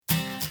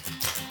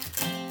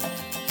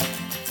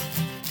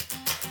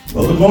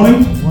Well, good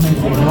morning. Good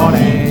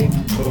morning.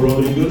 Hope we're all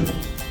doing good.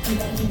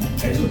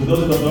 Excellent. For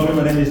those who don't know me,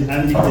 my name is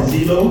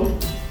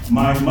Ezeilo.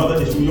 My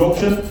mother is from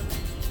Yorkshire,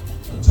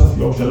 a tough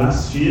Yorkshire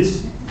lass she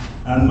is,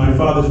 and my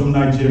father's from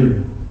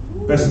Nigeria.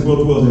 Best of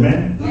both worlds,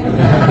 amen?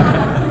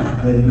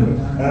 There you go.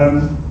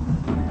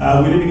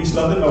 We live in East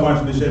London. My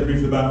wife will share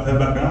briefly about her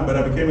background, but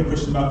I became a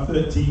Christian about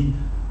 30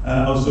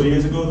 or so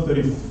years ago,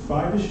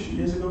 35-ish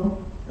years ago,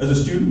 as a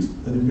student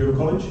at Imperial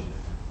College.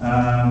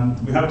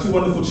 We have two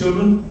wonderful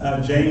children,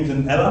 James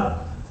and Ella.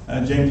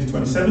 James is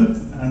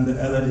 27 and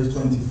Ella is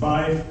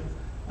 25,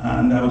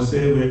 and I would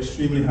say we're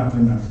extremely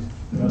happily married.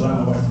 I'd like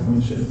my wife to come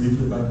and share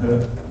briefly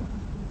about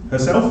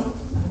herself,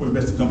 or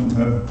best to come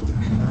from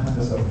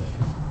herself.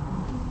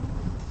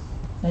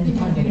 Then you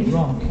can't get it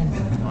wrong, can you?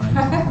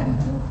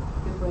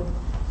 Good point.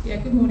 Yeah,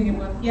 good morning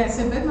everyone. Yeah,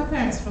 so both my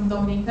parents are from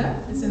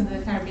Dominica, it's in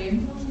the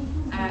Caribbean.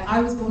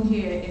 I was born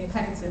here in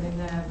Paddington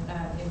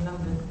in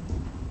London.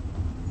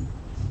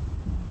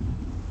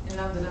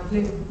 I've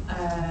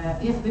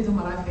lived all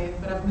my life here,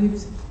 but I've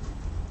moved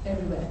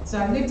everywhere. So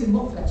I lived in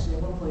Watford actually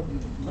at one point,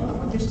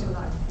 my Christian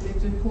life. I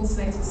lived with Paul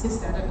Slater's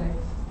sister, I don't know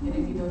if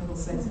you know Paul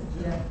Slater.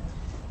 Yeah.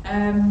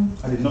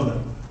 I didn't know that.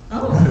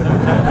 Oh,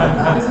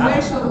 it was a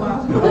very short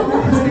while.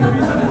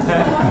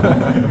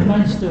 You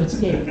managed to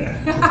escape.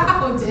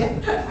 Oh dear,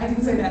 I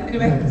didn't say that.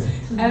 Anyway,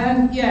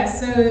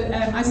 so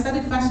I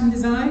studied fashion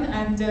design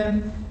and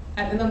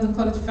at the London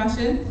College of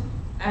Fashion.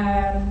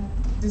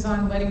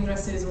 Designed wedding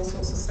dresses, all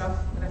sorts of stuff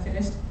when I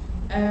finished.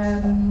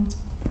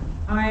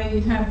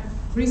 I have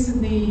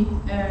recently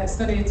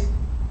studied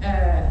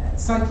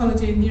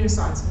psychology and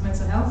neuroscience and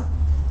mental health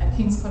at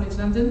King's College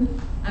London,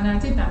 and I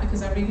did that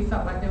because I really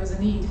felt like there was a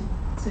need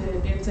to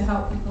be able to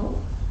help people,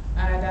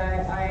 and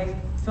I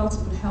felt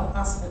it would help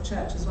us at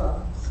church as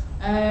well.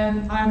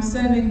 I'm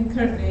serving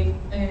currently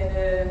in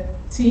a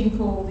team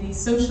called the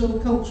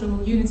Social,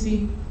 Cultural,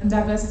 Unity and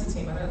Diversity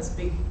Team. I know that's a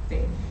big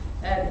thing.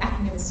 The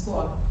acronym is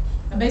SQUAD.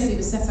 And basically it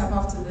was set up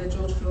after the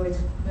George Floyd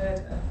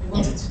murder. We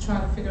wanted to try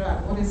and figure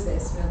out what is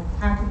this, and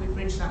how can we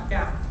bridge that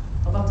gap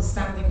of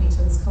understanding each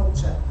other's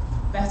culture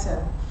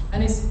better.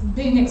 And it's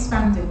being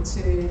expanded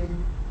to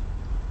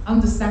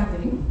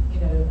understanding,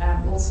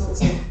 all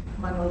sorts of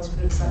minority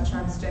groups like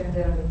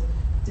transgender and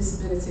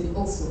disability,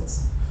 all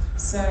sorts.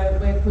 So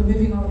we're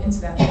moving on into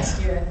that next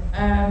year.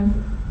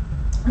 I'm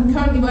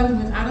currently working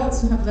with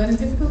adults who have learning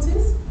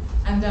difficulties,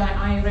 and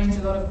I arrange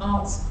a lot of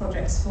arts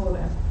projects for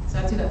them. So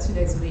I do that 2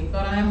 days a week,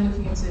 but I am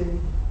looking into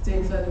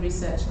doing further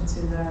research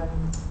into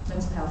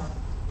mental health.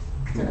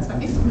 So that's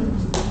about it.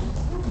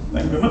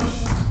 Thank you very much.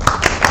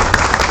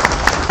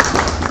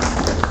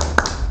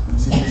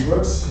 Let's see if this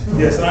works.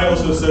 Yes, and I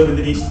also serve in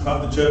the east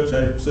part of the church.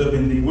 I serve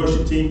in the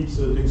worship team,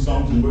 so doing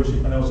songs and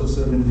worship, and I also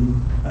serve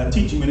in the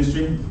teaching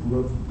ministry.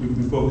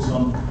 We focus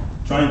on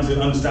trying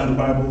to understand the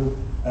Bible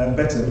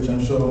better, which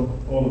I'm sure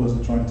all of us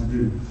are trying to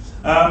do.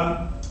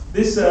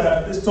 This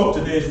talk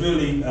today is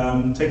really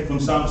taken from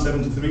Psalm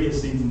 73,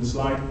 as seen from the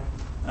slide,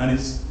 and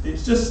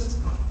it's just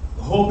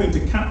hoping to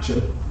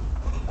capture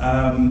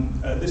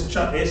this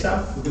chap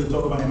Asaph. We're going to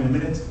talk about him in a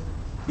minute.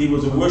 He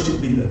was a worship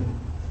leader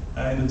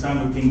in the time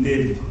of King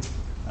David,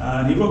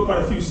 and he wrote quite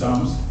a few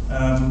psalms,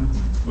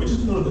 which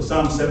is sort of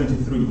Psalm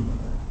 73.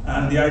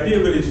 And the idea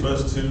really is for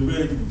us to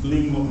really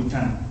glean what we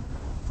can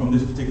from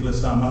this particular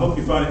psalm. I hope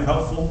you find it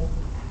helpful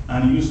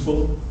and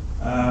useful,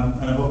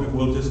 and I hope it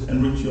will just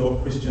enrich your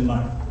Christian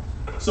life.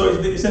 So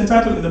it's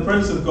entitled, "In the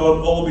Presence of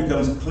God, All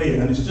Becomes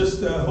Clear," and it's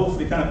just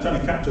hopefully kind of trying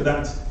to capture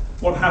that,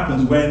 what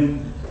happens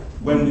when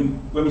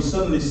we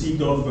suddenly see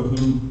God for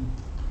who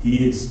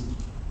He is.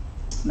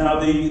 Now,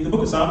 the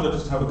book of Psalms, I'll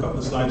just have a couple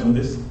of slides on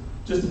this,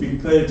 just to be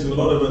clear to a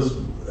lot of us.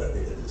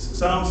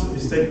 Psalms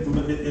is taken from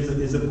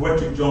is a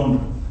poetic genre,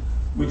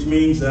 which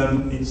means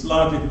it's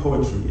largely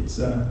poetry.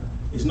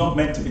 It's not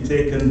meant to be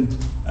taken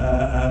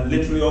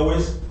literally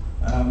always.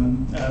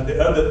 The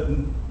other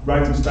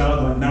writing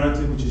styles like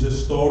narrative, which is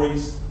just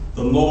stories,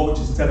 the law, which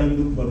is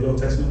telling, the Old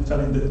Testament,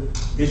 telling the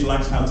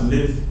Israelites how to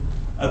live,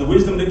 the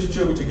wisdom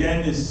literature, which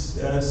again is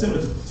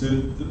similar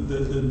to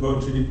the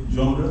poetry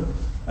genre.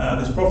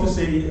 There's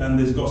prophecy and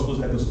there's gospels,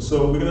 epistles.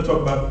 So we're going to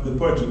talk about the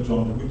poetry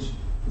genre, which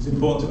is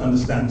important to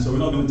understand. So we're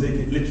not going to take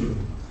it literally.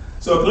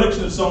 So a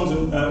collection of songs,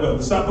 and the book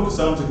of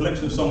Psalms is a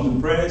collection of songs and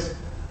prayers.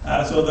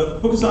 So the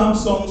book of Psalms,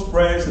 songs,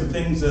 prayers, and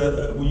things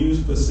that we use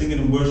for singing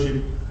and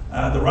worship.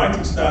 The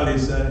writing style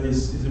is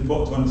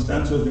important to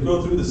understand. So as we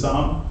go through the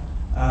psalm,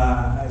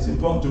 it's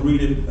important to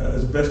read it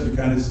as best we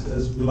can,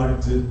 as we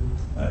like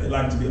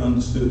to be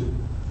understood.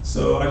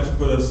 So I just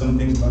put some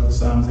things about the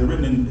psalms. They're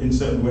written in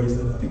certain ways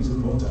that I think is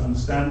important to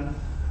understand.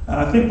 And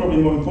I think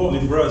probably more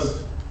importantly for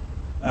us,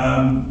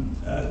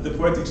 the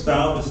poetic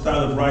style, the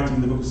style of writing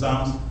in the book of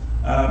Psalms.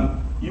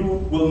 You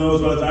will know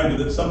as well as I do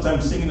that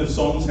sometimes singing of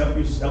songs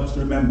helps to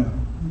remember.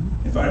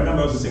 If I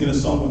remember, I was singing a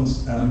song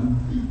once, and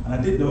I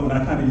did know, and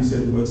I can't even say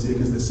the words here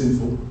because they're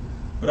sinful,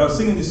 but I was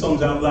singing these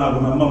songs out loud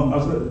with my mum. I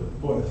was a little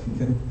boy,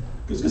 thinking,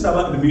 because I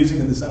like the music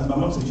and the sounds. My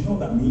mum said, "Do you know what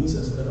that means?"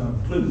 I said, "I don't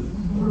have a clue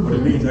what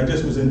it means. I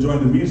just was enjoying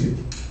the music."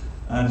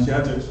 And she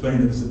had to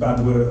explain that it's a bad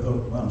word. I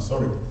thought, well, I'm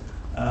sorry.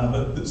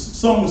 But the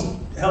songs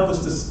help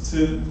us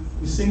to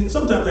sing.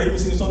 Sometimes I even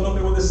sing a song, not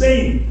know what they're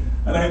saying.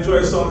 And I enjoy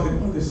a song, I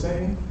think, what they're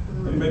saying,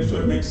 and make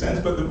sure it makes sense.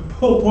 But the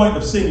whole point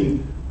of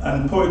singing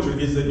and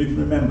poetry is that you can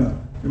remember.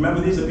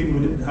 Remember, these are people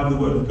who didn't have the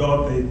word of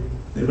God.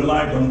 They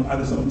relied on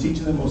either someone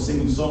teaching them or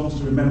singing songs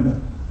to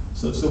remember.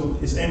 So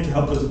it's aimed to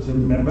help us to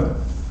remember.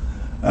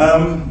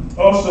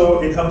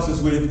 Also, it helps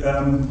us with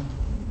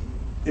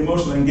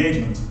emotional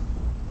engagement.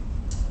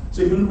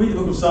 So if you read the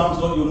book of Psalms,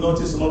 you'll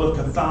notice a lot of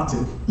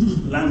cathartic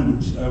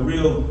language.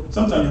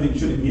 Sometimes you think,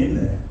 should it be in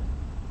there?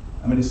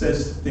 I mean, it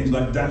says things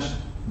like, dash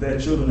their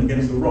children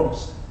against the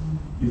rocks.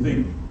 You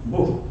think,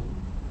 whoa,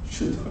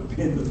 should that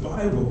be in the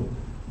Bible?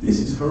 This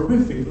is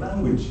horrific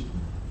language.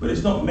 But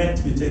it's not meant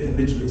to be taken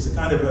literally. It's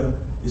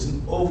it's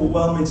an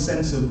overwhelming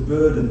sense of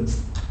burden.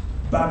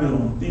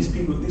 Babylon, these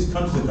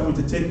countries are coming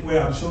to take away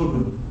our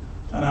children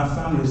and our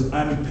families.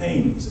 I'm in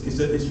pain. It's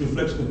a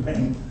reflection of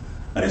pain.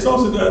 And it's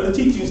also the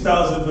teaching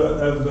styles of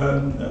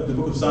the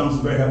book of Psalms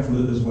are very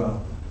helpful as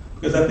well.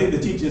 Because I think the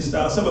teaching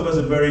style, some of us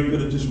are very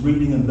good at just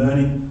reading and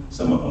learning.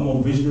 Some are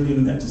more visionary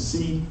and meant to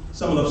see.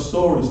 Some love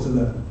stories to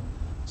learn.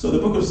 So the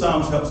book of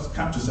Psalms helps to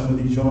capture some of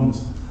these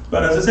genres.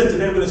 But as I said,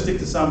 today we're going to stick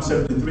to Psalm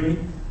 73.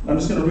 I'm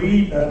just going to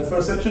read the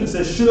first section. It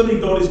says, surely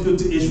God is good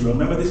to Israel.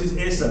 Remember, this is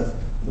Asaph,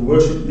 the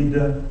worship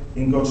leader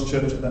in God's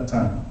church at that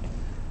time,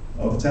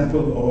 of the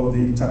temple or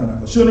the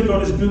tabernacle. Surely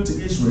God is good to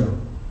Israel,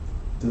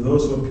 to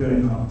those who are pure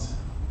in heart.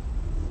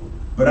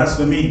 But as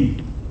for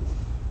me,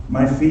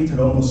 my feet had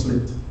almost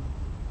slipped.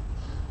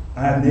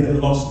 I had nearly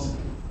lost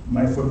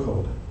my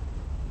foothold.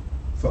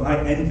 For I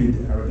envied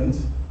the arrogant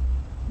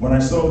when I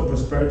saw the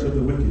prosperity of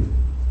the wicked.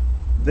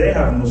 They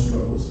have no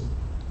struggles.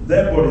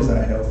 Their bodies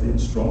are healthy and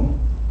strong.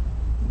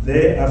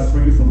 They are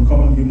free from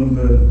common human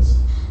burdens.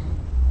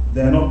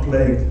 They are not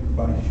plagued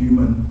by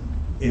human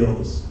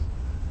ills.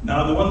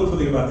 Now, the wonderful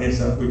thing about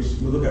Asaph, which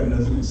we'll look at in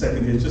a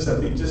second, is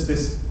just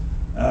this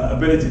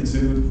ability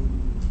to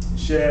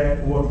share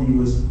what he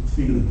was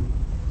feeling.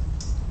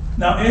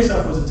 Now,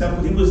 Asaph was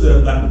he was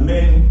the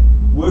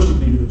main worship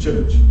leader of the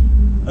church.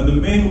 And the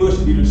main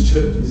worship leader of the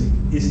church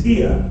is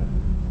here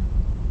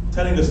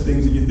telling us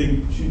things that you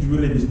think should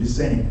really be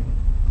saying.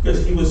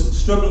 Because he was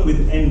struggling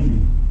with envy.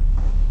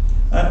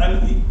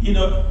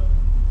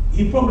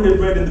 He probably had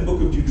read in the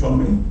book of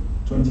Deuteronomy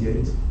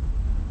 28,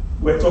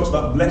 where it talks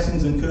about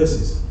blessings and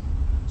curses.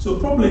 So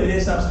probably in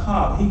Asaph's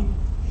heart,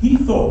 he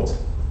thought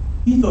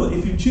that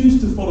if you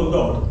choose to follow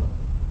God,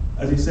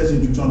 as it says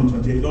in Deuteronomy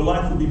 28, your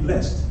life will be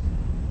blessed.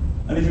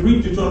 And if you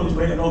read Deuteronomy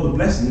 28 and all the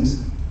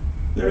blessings,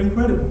 they're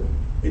incredible.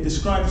 It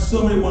describes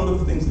so many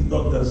wonderful things that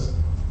God does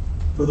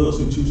for those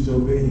who choose to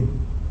obey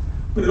Him.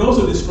 But it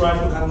also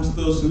describes what happens to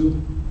those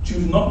who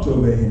choose not to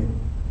obey Him.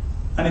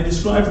 And it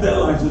describes their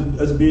lives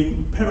as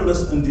being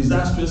perilous and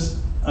disastrous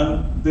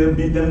and them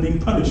being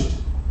punished.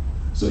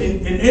 So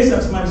in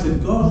Asaph's mind, he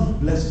said,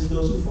 God blesses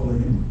those who follow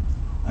Him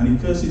and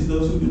He curses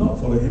those who do not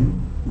follow Him.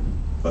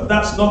 But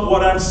that's not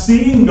what I'm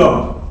seeing,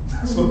 God.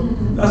 That's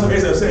what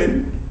Asaph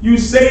said. You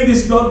say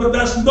this, God, but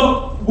that's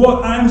not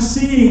what I'm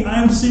seeing.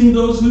 I'm seeing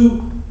those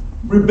who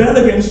rebel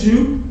against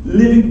you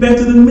living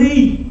better than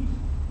me.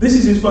 This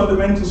is his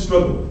fundamental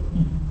struggle.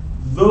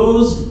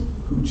 Those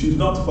who choose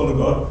not to follow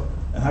God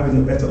are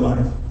having a better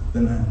life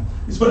than I am.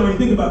 It's funny when you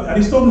think about it, and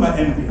he's talking about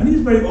envy, and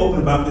he's very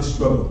open about this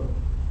struggle.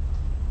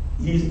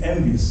 He's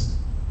envious.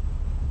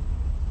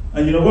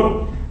 And you know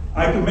what?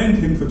 I commend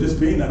him for just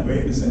being that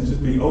way, in a sense,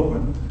 just being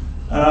open.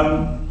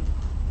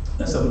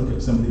 Let's have a look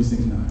at some of these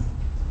things now.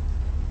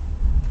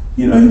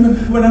 You know, even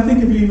when I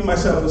think of even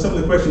myself and some of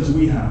the questions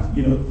we have,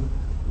 you know,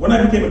 when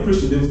I became a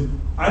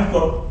Christian, I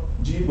thought,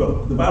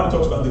 the Bible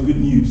talks about the good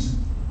news.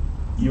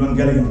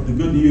 Evangelion, the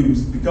good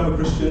news. Become a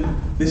Christian,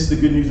 this is the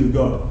good news of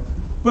God.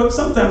 But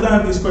sometimes I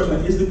have this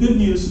question, is the good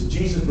news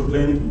Jesus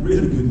proclaimed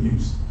really good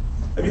news?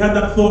 Have you had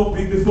that thought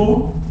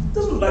before? It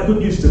doesn't look like good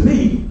news to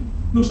me.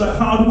 It looks like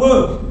hard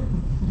work.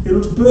 It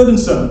looks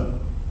burdensome.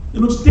 It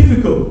looks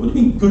difficult. What do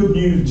you mean good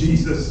news,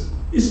 Jesus?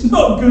 It's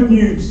not good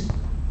news.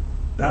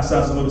 That's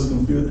how some of us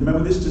can feel.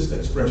 Remember, this is just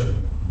expression.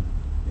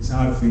 It's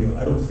how I feel.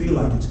 I don't feel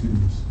like it's good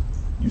news.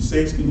 You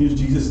say it's good news,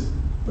 Jesus,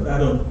 but I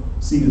don't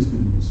see it as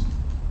good news.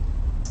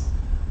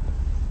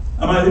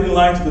 Am I living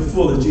life to the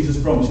full as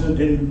Jesus promised?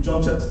 In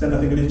John chapter 10, I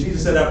think it is,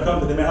 Jesus said, I've come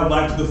that they may have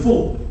life to the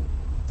full.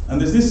 And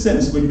there's this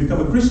sense when you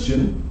become a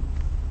Christian,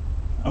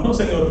 I'm not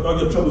saying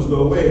all your troubles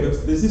go away,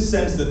 but there's this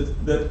sense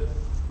that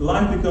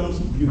life becomes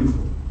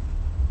beautiful.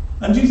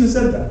 And Jesus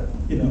said that,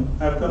 you know,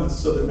 I've come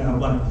so that they may have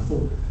life to the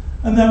full.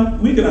 And then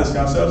we can ask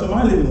ourselves, am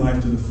I living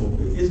life to the full?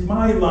 Is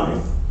my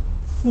life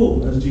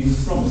full as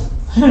Jesus promised?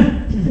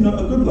 You know,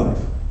 a good life.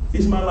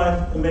 Is my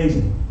life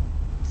amazing?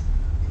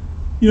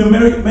 You know,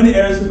 many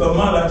areas of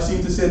my life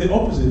seem to say the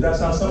opposite. That's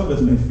how some of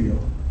us may feel.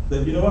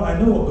 That, you know what, I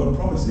know what God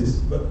promises,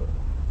 but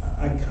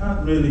I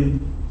can't really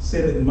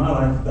say that in my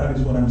life that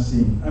is what I'm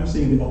seeing. I'm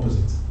seeing the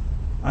opposite.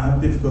 I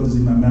have difficulties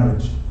in my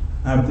marriage.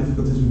 I have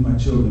difficulties with my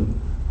children.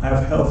 I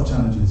have health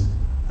challenges.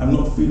 I'm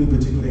not feeling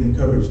particularly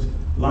encouraged.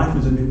 Life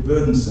is a bit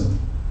burdensome.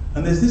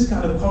 And there's this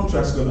kind of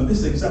contrast going on. This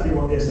is exactly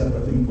what Asaph,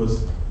 I think,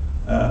 was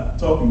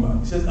talking about.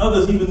 He says,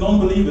 others, even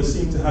non-believers,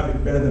 seem to have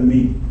it better than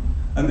me.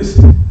 And this,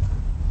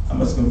 I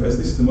must confess,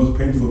 this is the most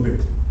painful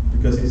bit,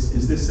 because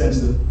it's this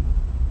sense that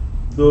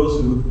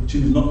those who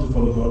choose not to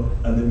follow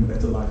God are living a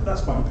better life.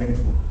 That's quite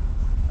painful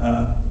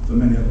for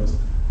many of us.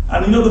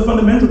 And you know, the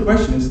fundamental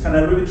question is, can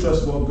I really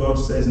trust what God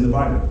says in the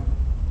Bible?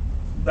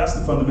 That's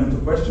the fundamental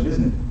question,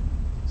 isn't it?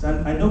 So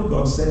I know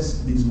God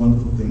says these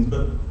wonderful things,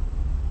 but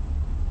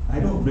I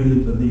don't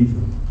really believe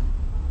them.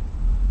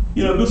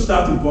 You know, a good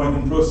starting point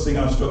in processing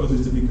our struggles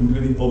is to be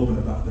completely open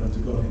about them to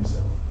God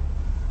himself.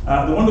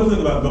 The wonderful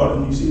thing about God,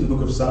 and you see in the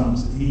book of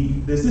Psalms,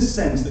 there's this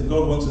sense that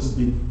God wants us to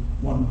be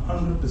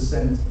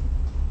 100%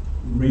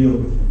 real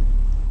with him.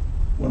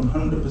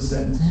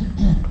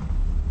 100%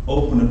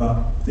 open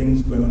about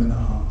things going on in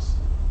our hearts.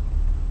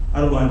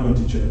 I don't like going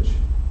to church.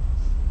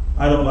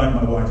 I don't like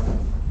my wife.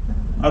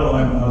 I don't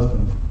like my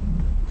husband.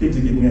 Kids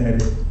are giving me a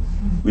headache.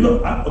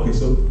 Okay,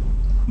 so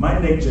my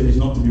nature is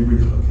not to be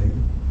real, okay?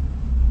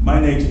 My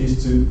nature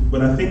is to,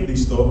 when I think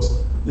these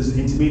thoughts, there's an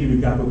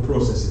intermediary gap of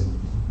processing.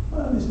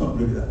 Well, it's not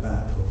really that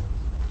bad.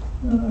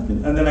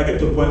 And then I get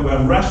to a point where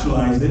I've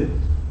rationalized it,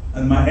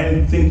 and my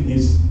end thinking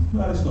is,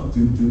 well, it's not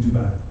too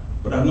bad.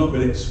 But I've not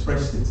really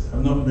expressed it.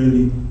 I've not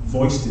really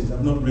voiced it.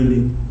 I've not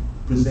really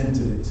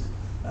presented it.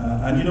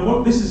 And you know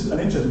what? This is an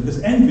interesting,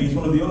 because envy is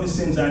one of the only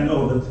sins I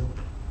know that,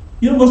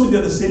 you know, most of the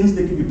other sins,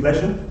 they give you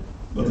pleasure.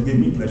 Well, they give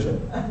me pleasure.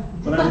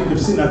 When I think of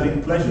sin, I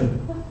think pleasure.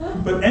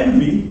 But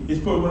envy is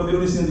probably one of the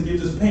only sins that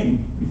gives us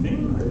pain. You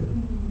think, okay,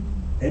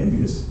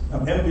 envious.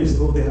 I'm envious,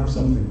 oh, they have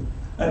something.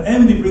 And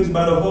envy brings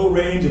about a whole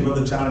range of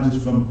other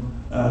challenges, from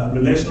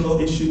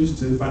relational issues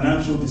to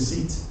financial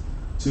deceit,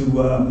 to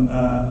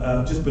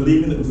just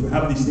believing that if we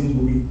have these things,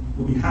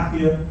 we'll be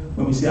happier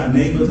when we see our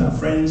neighbors, our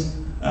friends.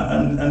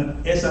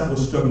 And Asaph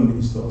was struggling with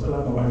these thoughts. I'd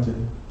like my wife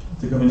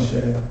to come and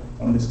share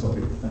on this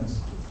topic. Thanks.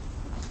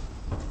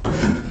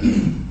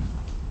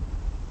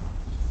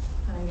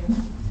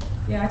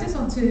 Yeah, I just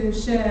want to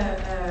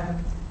share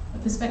a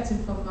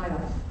perspective from my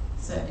life.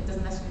 So it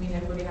doesn't necessarily mean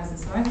everybody has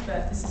this life,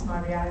 but this is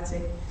my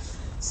reality.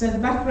 So my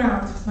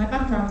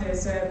background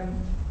is,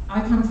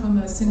 I come from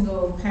a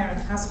single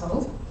parent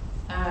household.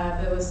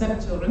 There were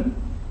 7 children,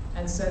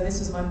 and so this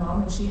was my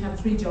mom, and she had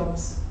 3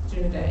 jobs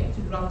during the day.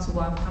 She'd run to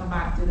one, come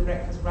back, do the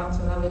breakfast, run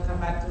to another, come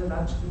back, do the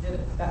lunch. We did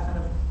that kind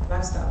of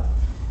lifestyle.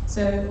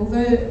 So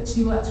although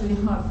she worked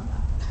really hard,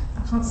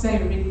 I can't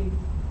say we really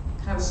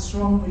have a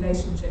strong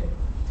relationship.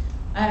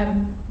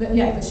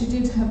 But she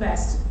did her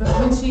best. But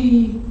when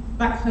she,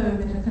 back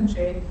home in her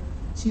country,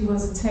 she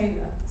was a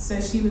tailor, so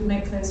she would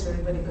make clothes for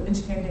everybody, but when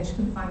she came here she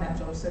couldn't find that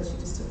job, so she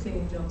just took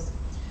cleaning jobs.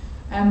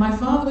 My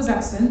father was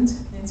absent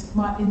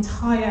my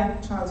entire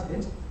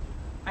childhood.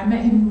 I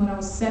met him when I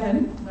was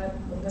 7.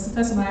 That's the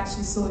first time I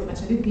actually saw him.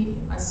 Actually, I didn't meet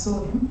him. I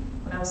saw him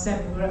when I was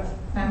 7. We were at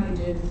family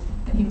do,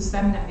 and he was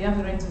standing at the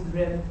other end of the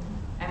room.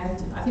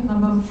 And I think my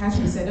mum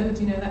casually said, "Oh,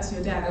 do you know that's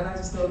your dad?" And I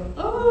just thought,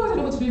 "Oh, I don't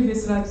know what to do with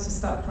this." And I just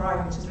started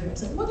crying, which is really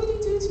upset. "What did he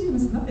do to you?" And I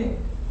said, "Nothing."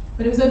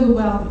 But it was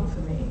overwhelming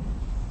for me.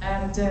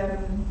 And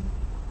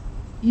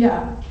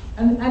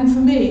and for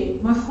me,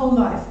 my whole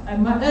life,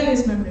 and my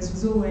earliest memories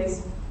was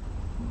always,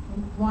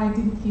 why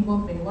didn't he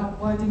want me?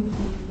 Why didn't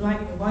he like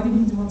me? Why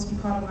didn't he want to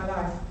be part of my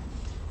life?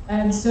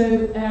 And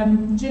so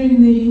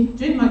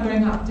during my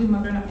growing up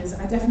years,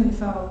 I definitely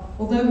felt,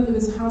 although it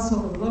was a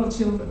household with a lot of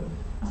children,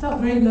 I felt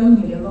very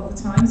lonely a lot of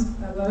the times,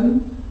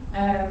 alone.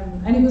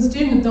 And it was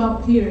during a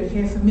dark period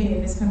here for me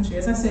in this country.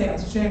 As I say, I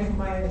was sharing from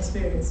my own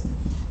experience.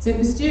 So it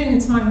was during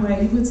a time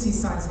where you would see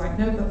signs like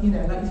like if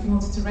you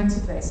wanted to rent a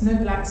place, no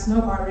blacks,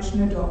 no Irish,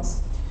 no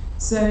dogs.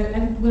 So,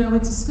 and when I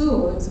went to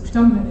school, it was a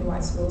predominantly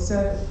white school,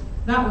 so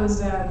that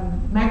was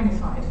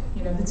magnified.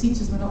 The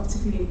teachers were not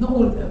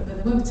all of them, but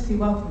they weren't particularly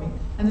welcoming.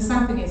 And the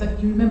sad thing is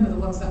that you remember the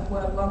ones that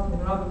were welcoming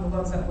rather than the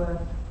ones that were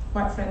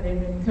quite friendly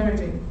and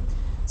encouraging.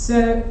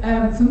 So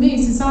for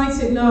me,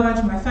 society at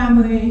large, my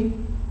family,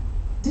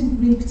 didn't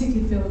really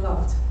particularly feel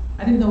loved.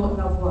 I didn't know what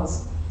love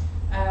was.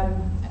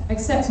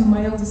 Except when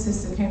my elder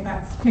sister came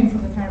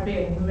from the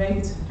Caribbean, we were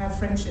able to have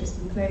friendships,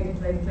 we played,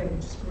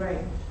 which is great.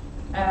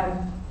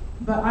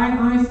 But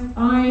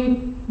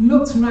I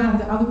looked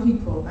around at other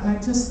people and I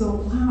just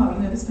thought, wow,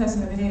 this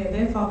person over here,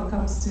 their father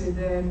comes to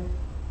the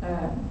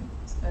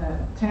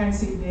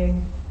parents'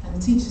 evening and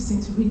the teachers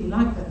seem to really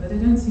like them, but they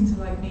don't seem to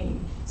like me.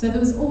 So there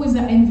was always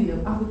that envy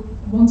of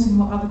wanting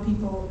what other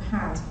people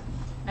had.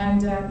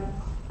 And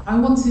I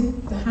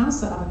wanted the house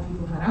that other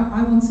people had.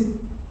 I wanted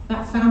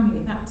that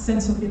family, that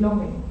sense of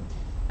belonging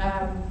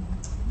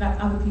that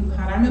other people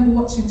had. I remember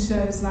watching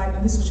shows like,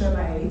 and this will show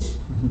my age,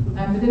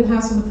 The Little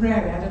House on the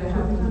Prairie. I don't know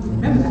how people can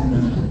remember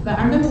that. But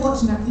I remember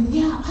watching that and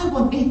thinking, yeah, I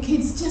want 8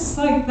 kids just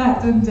like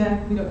that. And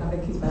we don't have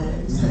 8 kids by the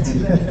way, just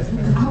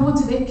I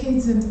wanted 8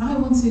 kids, and I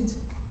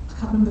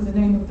can't remember the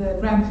name of the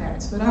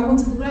grandparents, but I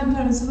wanted the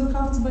grandparents to look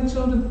after my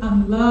children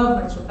and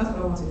love my children. That's what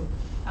I wanted.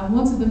 I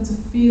wanted them to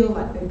feel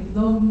like they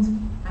belonged,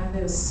 and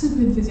they were super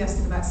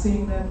enthusiastic about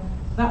seeing them.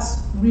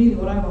 That's really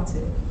what I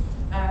wanted.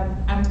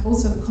 And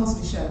also the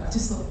Cosby Show. I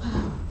just thought,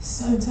 wow, he's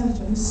so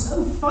intelligent, he's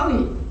so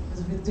funny.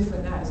 It's a bit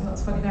different now, it's not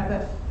as funny now,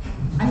 but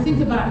I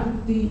think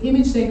about the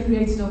image they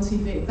created on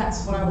TV.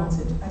 That's what I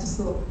wanted. I just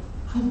thought,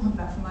 I want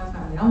that for my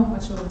family. I want my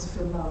children to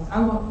feel loved. I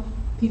want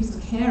people to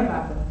care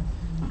about them.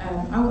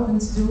 I want them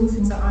to do all the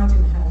things that I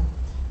didn't have.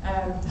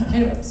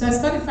 Anyway, so I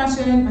studied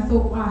fashion. I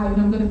thought, wow,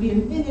 I'm going to be a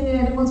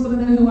millionaire. Everyone's going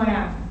to know who I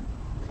am.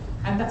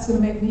 And that's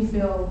going to make me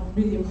feel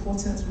really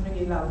important and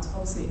really loved.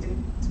 Obviously, it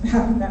didn't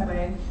happen that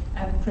way,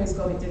 and praise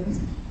God it didn't.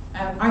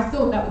 I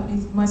thought that would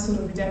be my sort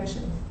of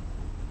redemption.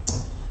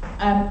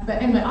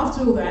 But anyway,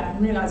 after all that,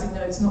 and realising,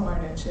 no, it's not my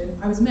redemption,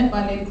 I was met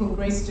by a lady called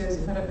Grace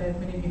Joseph. I don't know if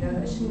many of you know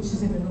her.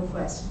 She's in the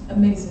Northwest.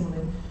 Amazing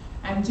woman.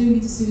 And Julie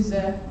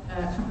D'Souza,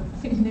 I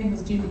think her name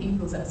was Julie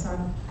Eagles at the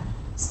time,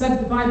 studied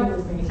the Bible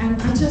with me.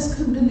 And I just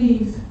couldn't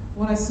believe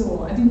what I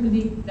saw. I didn't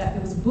believe that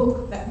there was a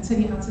book that can tell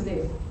you how to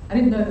live. I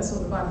didn't know that's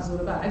what the Bible was all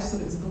about. I just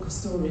thought it was a book of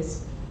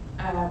stories.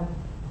 But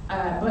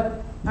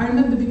I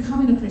remember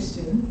becoming a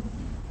Christian,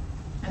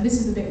 and this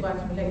is the bit where I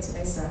can relate to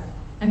Asa,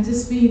 and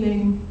just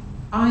feeling,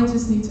 I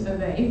just need to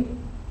obey,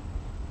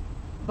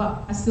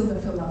 but I still don't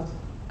feel loved.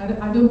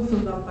 I don't feel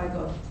loved by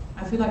God.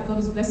 I feel like God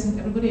is blessing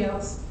everybody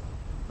else,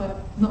 but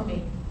not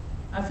me.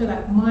 I feel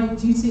like my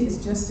duty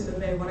is just to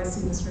obey what I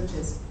see in the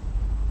scriptures.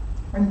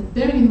 And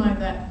bearing in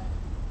mind that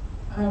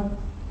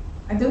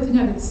I don't think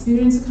I'd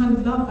experienced the kind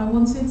of love I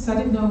wanted, so I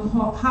didn't know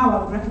how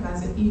I would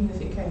recognize it, even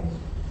if it came.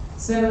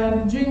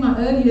 So during my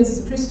early years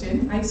as a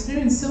Christian, I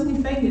experienced so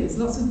many failures,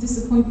 lots of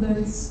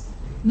disappointments,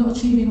 not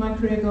achieving my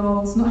career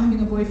goals, not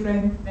having a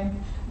boyfriend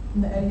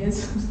in the early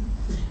years.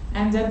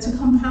 And to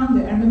compound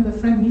it, I remember a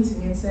friend meeting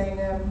me and saying,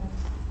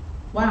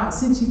 wow,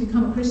 since you've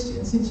become a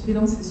Christian, since you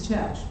belong to this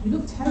church, you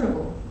look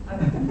terrible.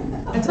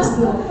 I just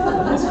thought,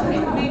 that's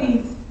right,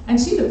 really. And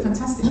she looked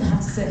fantastic, I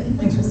have to say,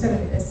 when she was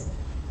telling me this.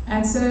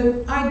 And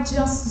so I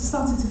just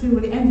started to feel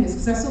really envious,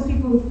 because I saw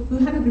people who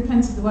hadn't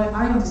repented the way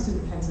I understood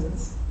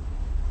repentance,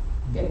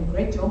 getting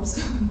great jobs,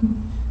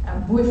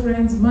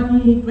 boyfriends,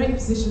 money, great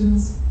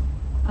positions,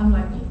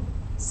 unlike me.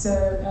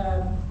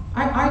 So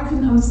I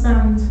couldn't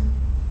understand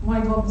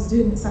why God was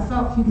doing this. I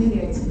felt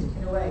humiliated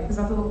in a way, because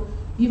I thought,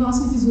 you've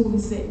asked me to do all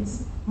these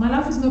things. My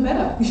life is no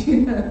better.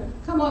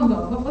 Come on,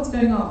 God, what's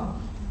going on?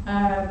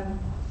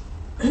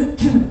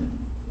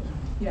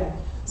 Yeah.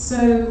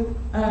 So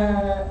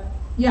I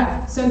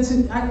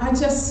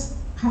just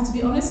have to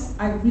be honest.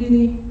 I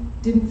really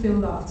didn't feel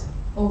loved.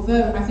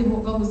 Although I think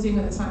what God was doing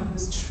at the time, He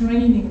was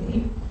training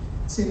me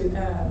to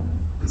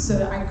so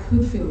that I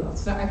could feel loved,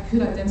 so that I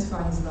could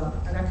identify His love,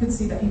 and I could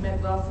see that He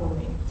meant well for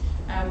me.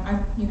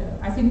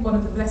 I think one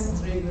of the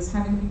blessings really was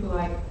having people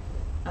like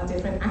our dear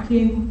friend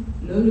Akin,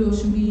 Lolo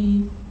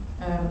Oshumbi,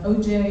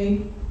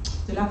 OJ,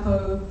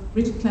 Delapo,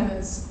 Richard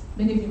Clements.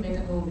 Many of you may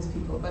not know all these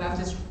people, but I'm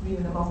just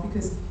reading them off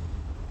because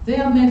they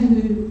are men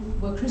who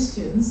were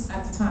Christians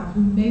at the time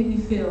who made me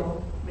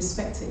feel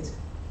respected,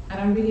 and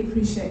I really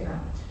appreciate that.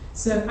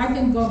 So I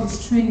think God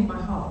was training my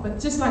heart, but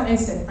just like I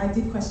said, I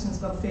did question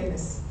God's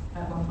fairness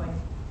at one point.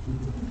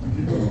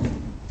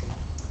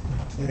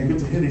 Yeah, good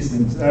to hear these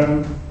things.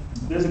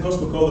 There's a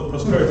gospel called the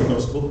Prosperity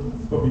Gospel.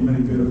 Probably many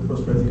of you heard of the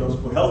Prosperity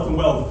Gospel. Health and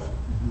wealth.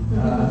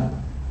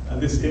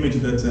 And this image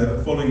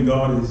that following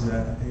God is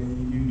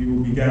you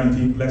will be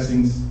guaranteed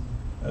blessings.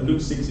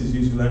 Luke 6 is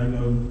usually like,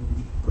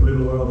 put a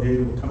little oil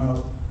here, it will come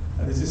out.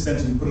 And there's this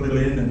sense you put a little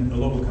in and a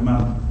lot will come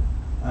out.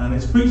 And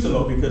it's preached a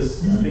lot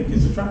because I think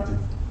it's attractive.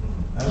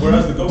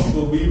 Whereas the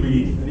gospel we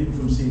read, and even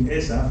from seeing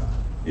Asaph,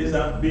 is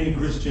that being a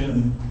Christian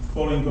and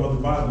following God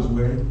the Bible's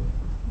way,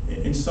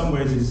 in some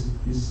ways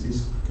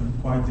is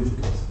quite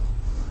difficult.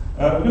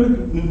 We're going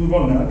to move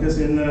on now, because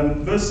in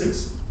verse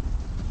 6,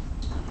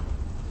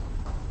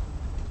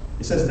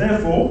 it says,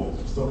 therefore,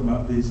 it's talking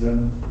about these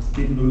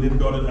people who live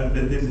God and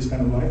live this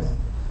kind of life.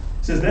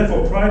 It says,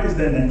 therefore, pride is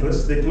their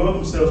necklace, they clothe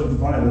themselves with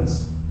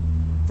violence.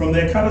 From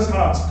their callous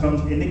hearts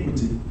comes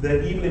iniquity,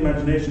 their evil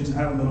imaginations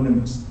have no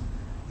limits.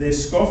 They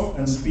scoff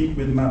and speak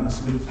with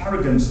malice, with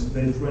arrogance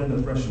they threaten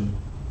oppression.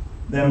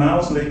 Their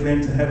mouths lay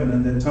claim to heaven,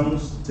 and their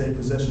tongues take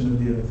possession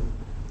of the earth.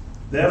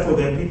 Therefore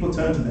their people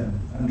turn to them,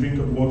 and drink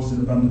of waters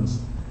in abundance.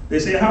 They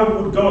say,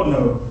 how would God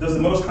know? Does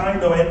the Most High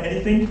know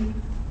anything?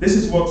 This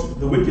is what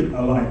the wicked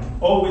are like,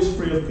 always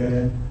free of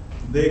care.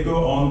 They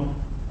go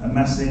on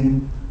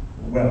amassing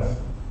wealth.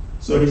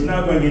 So he's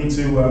now going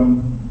into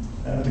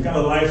the kind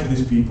of life of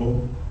these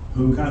people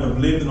who kind of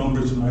live the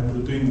non-Christian life, but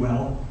are doing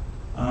well.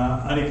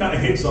 And he kind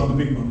of hits on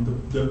the big one,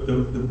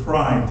 the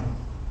pride.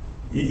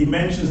 He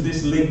mentions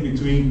this link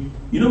between,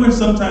 when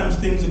sometimes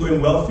things are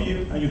going well for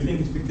you and you think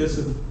it's because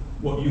of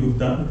what you have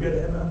done. Have you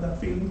ever had that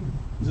feeling?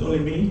 Is it only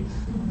me?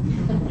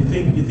 You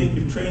think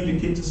you've trained your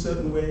kids a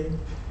certain way,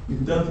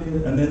 you've done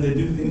things, and then they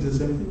do things the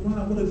same thing.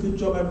 Wow, what a good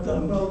job I've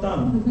done. Well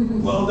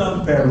done. Well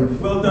done, parent.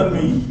 Well done,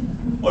 me.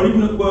 Or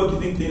even at work, you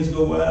think things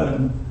go well,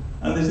 and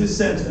there's this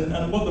sense,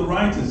 and what the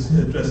writer's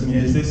addressing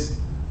here is this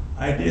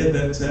idea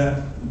that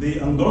the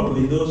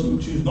ungodly, those who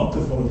choose not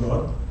to follow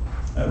God,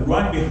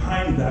 right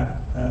behind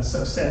that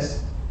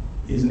success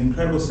is an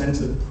incredible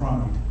sense of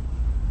pride.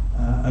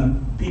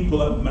 And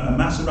people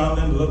amass around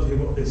them, they love to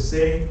hear what they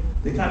say.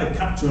 They kind of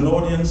capture an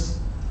audience.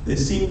 They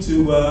seem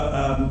to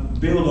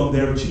build on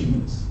their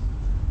achievements.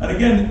 And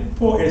again,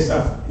 poor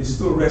Esau is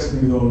still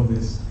wrestling with all of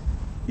this.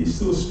 He's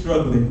still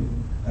struggling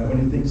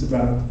when he thinks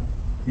about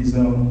his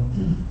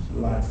own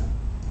life.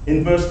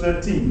 In verse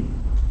 13,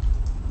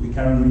 we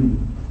carry on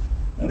reading.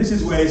 And this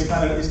is where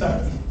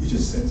he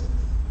just says,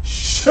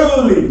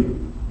 surely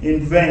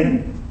in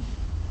vain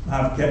I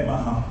have kept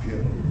my heart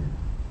pure,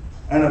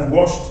 and have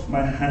washed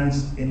my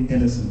hands in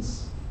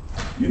innocence.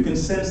 You can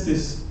sense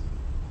this.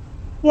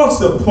 What's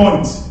the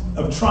point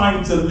of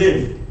trying to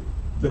live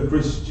the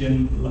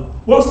Christian life?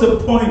 What's the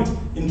point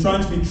in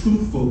trying to be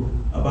truthful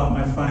about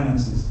my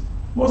finances?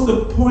 What's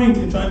the point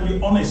in trying to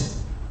be honest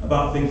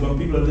about things when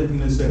people are living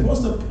the same?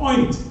 What's the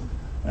point?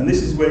 And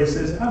this is where he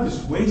says, I've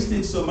just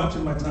wasted so much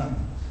of my time.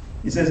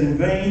 He says, in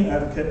vain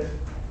I've kept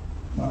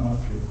my heart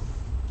pure.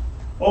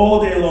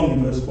 All day long,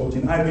 in verse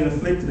 14, I've been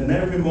afflicted, and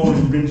every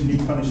morning brings new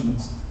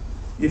punishments.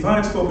 If I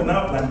had spoken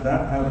out like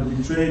that, I would have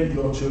betrayed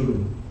your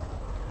children.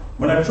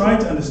 When I tried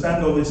to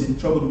understand all this, it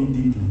troubled me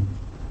deeply,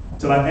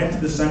 till I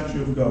entered the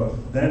sanctuary of God.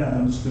 Then I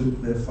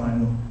understood their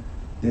final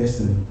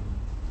destiny.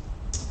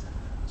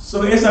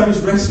 So Esau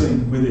is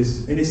wrestling with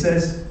this, and he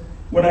says,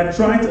 when I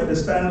tried to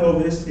understand all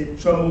this, it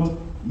troubled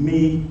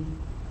me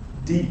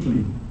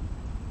deeply.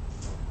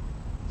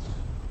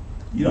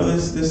 You know,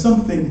 there's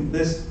something,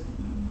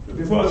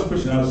 before I was a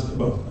Christian,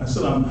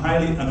 I'm a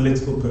highly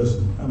analytical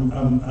person.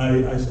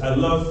 I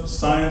love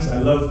science, I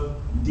love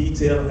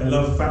detail, I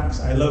love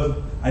facts, I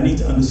need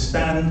to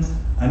understand,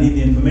 I need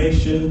the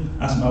information.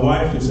 Ask my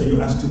wife, she'll say,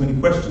 you ask too many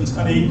questions,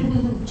 honey.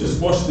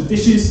 Just wash the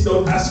dishes,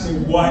 don't ask me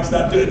why it's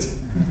that dirty.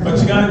 But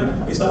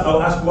it's like,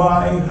 I'll ask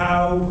why,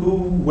 how, who,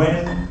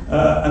 when,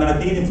 and I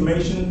need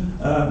information.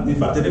 In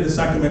fact, I did a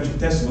psychometric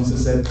test once that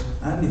said,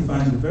 Andy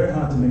finds it very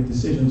hard to make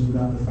decisions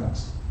without the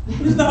facts.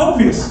 Isn't that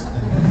obvious?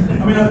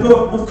 I mean, I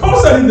thought, of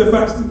course I need the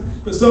facts,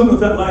 but some of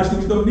that life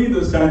things don't need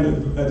those kind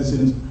of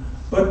decisions.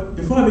 But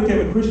before I became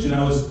a Christian,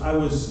 I was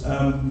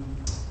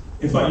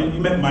in fact, you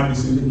met Mike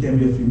D'Souza, he came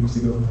here a few weeks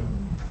ago.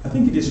 I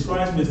think he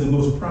describes me as the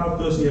most proud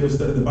person he ever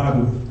studied the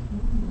Bible with.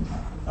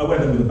 I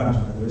went up with a badge,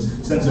 by the way,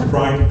 sense of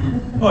pride.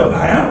 Oh,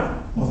 I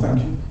am? Oh, thank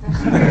you.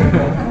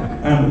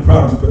 I am the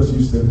proudest person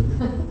you studied.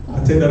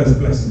 I take that as a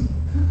blessing.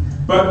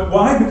 But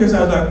why? Because I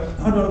was like,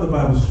 how do I know the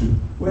Bible's true?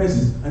 Where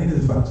is this? I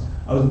needed the facts.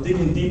 I was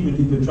digging deeper,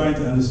 trying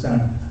to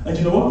understand. And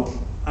you know what?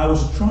 I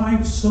was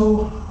trying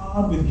so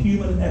hard with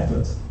human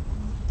effort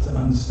to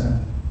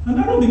understand.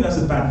 And I don't think that's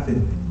a bad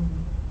thing.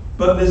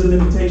 But there's a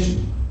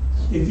limitation.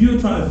 If you're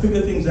trying to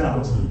figure things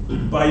out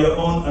by your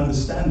own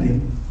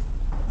understanding,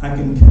 I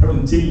can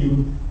guarantee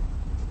you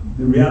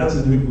the reality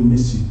of it will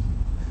miss you.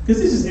 Because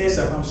this is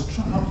Esau. I was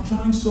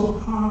trying so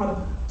hard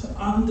to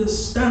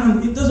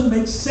understand. It doesn't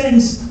make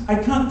sense. I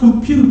can't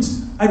compute.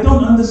 I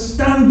don't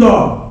understand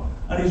God.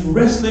 And he's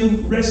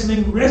wrestling.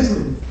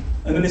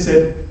 And then he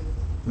said,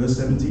 verse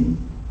 17,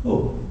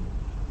 oh,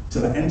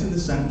 till I enter the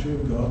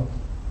sanctuary of God.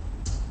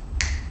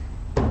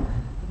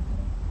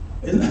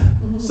 Isn't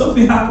that?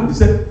 Something happened. He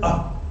said,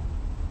 yeah,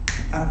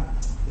 I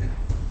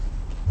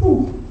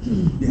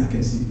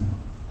can see now.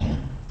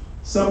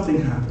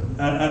 Something happened.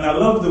 And I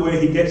love the way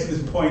he gets to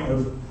this point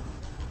of,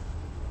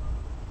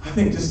 I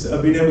think, just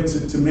being able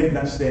to make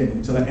that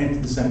statement, till I enter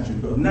the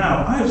sanctuary of God.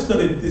 Now, I have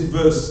studied this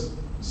verse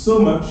so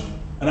much,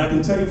 and I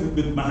can tell you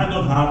with my hand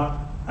on heart,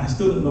 I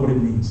still don't know what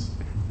it means.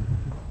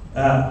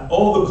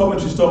 All the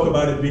commentaries talk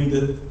about it being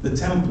the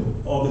temple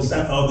or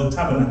the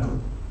tabernacle.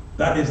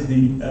 That is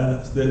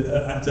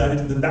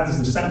that is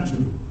the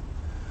sanctuary.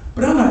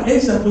 But I'm like,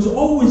 Esau was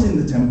always in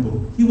the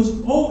temple. He was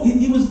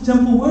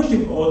temple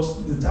worship, or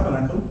the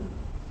tabernacle.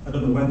 I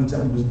don't know when the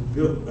temple was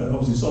built.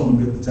 Obviously, Solomon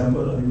built the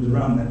temple. He was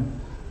around then.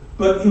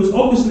 But he was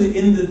obviously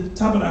in the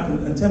tabernacle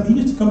and temple. He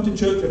used to come to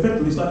church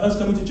effectively. It's like us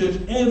coming to church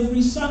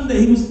every Sunday.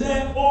 He was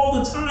there all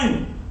the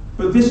time.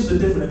 But this was a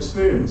different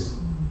experience.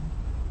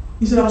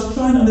 He said, I was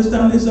trying to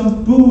understand this,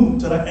 and boom,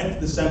 till I entered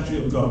the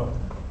sanctuary of God.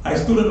 I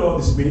still don't know what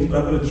this means,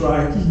 but I'm going to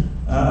try and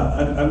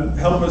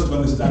help us to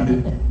understand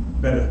it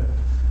better.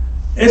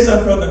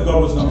 Esau felt that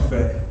God was not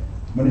fair.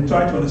 When he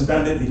tried to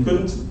understand it, he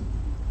couldn't,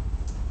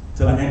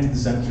 till I entered the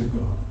sanctuary of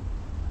God.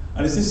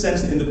 And it's this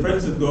sense that in the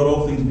presence of God,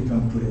 all things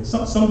become clear.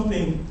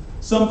 Something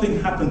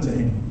happened to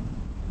him.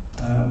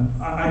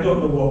 I don't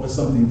know what, but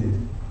something did.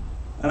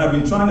 And I've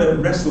been trying to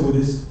wrestle with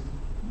this.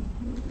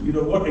 You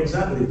know, what did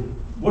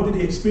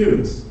he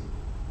experience?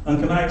 And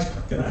can I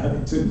have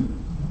it too?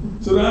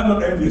 So that I'm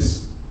not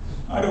envious.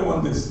 I don't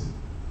want this.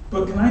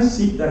 But can I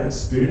seek that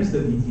experience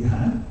that he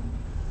had?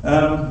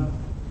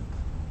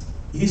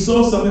 He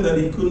saw something that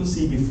he couldn't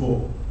see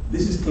before.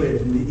 This is clear.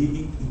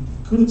 He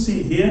couldn't see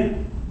it here,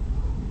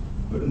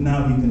 but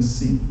now he can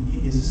see.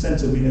 It's a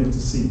sense of being able to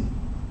see.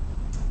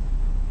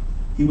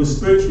 He was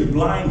spiritually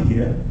blind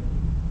here,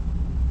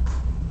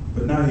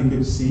 but now he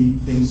could see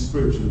things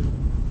spiritually.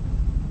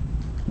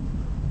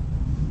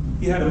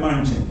 He had a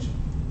mind change.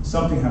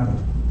 Something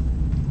happened.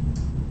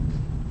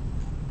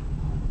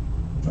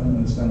 I'm trying to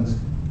understand this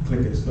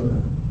clicker. It's got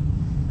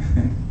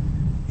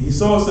he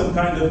saw some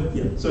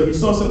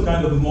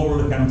kind of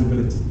moral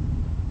accountability.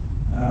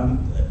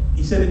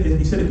 he said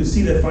he could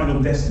see their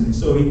final destiny.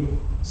 So he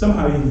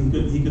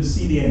could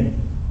see the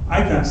end.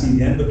 I can't see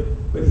the end,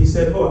 but he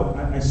said, oh,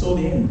 I saw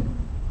the end.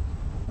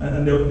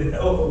 And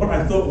what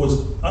I thought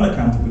was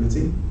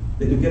unaccountability,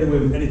 they could get away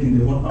with anything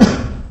they want.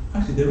 Oh,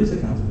 actually, there is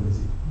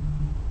accountability.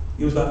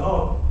 He was like,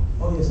 oh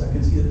yes, I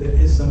can see that there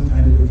is some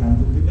kind of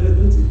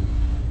accountability.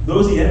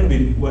 Those he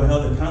envied were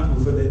held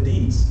accountable for their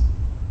deeds.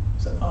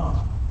 So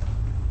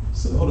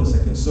hold on a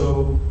second.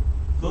 So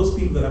those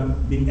people that I'm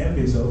being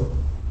envious of,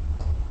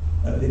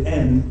 at the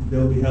end,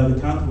 they'll be held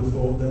accountable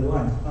for their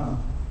life.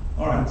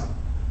 All right.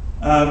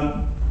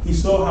 He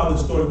saw how the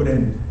story would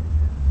end.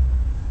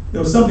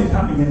 There was something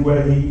happening in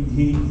where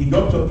he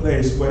got to a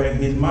place where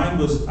his mind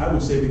was, I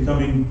would say,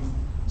 becoming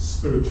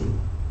spiritual.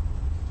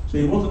 So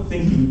he wasn't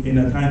thinking in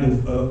a kind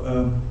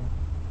of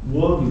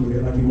worldly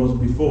way like he was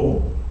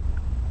before.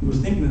 He was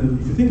thinking,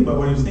 if you think about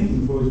what he was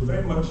thinking before, he was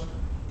very much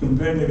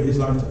comparing maybe his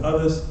life to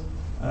others,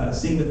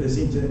 seeing that they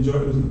seemed to enjoy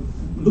it. He was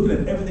looking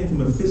at everything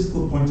from a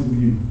physical point of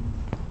view.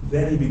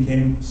 Then he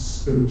became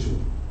spiritual.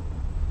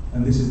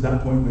 And this is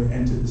that point where he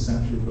entered the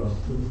sanctuary of God.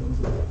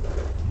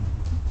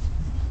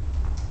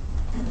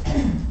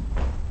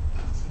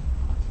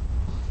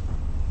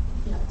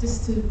 Yeah,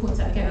 just to point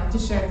out again, I'm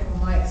just sharing from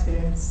my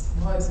experience,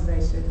 my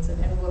observations,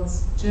 and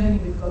everyone's journey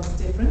with God is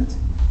different.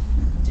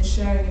 I'm just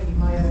sharing with you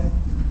my own.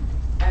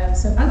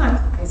 So unlike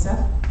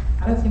Asa,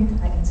 I don't think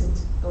I entered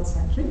God's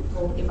sanctuary,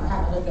 or if I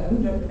have, I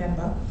don't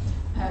remember.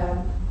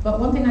 But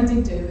one thing I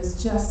did do is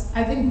so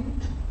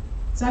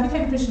I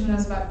became a Christian when I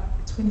was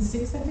about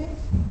 26, I think.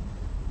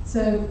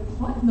 So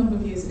quite a number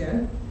of years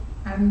ago.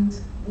 And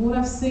what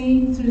I've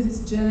seen through this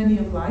journey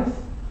of life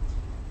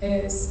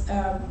is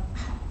that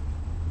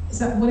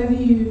whatever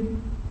you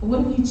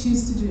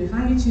choose to do,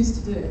 how you choose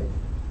to do it,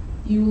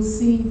 you will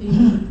see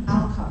the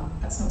outcome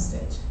at some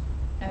stage.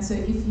 And so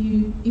if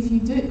you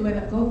do it the way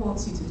that God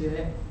wants you to do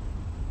it,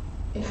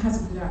 it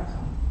has a good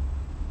outcome.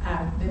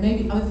 There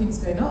may be other things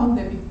going on,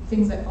 there may be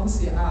things that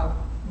obviously are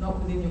not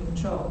within your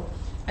control.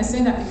 I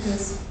say that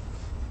because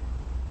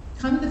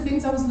kind of the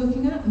things I was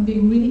looking at and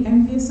being really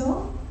envious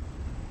of,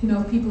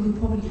 people who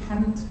probably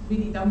hadn't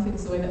really done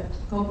things the way that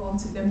God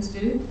wanted them to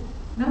do.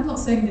 And I'm not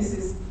saying this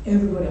is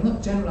everybody, I'm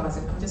not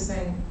generalizing, I'm just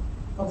saying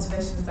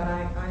observations that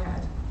I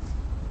had.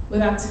 Were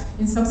that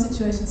in some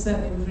situations,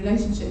 certainly with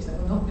relationships that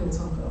were not built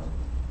on God,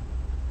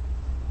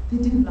 they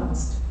didn't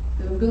last.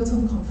 They were built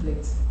on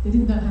conflict. They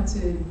didn't know how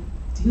to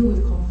deal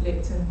with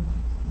conflict and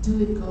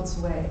do it God's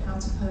way, how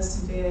to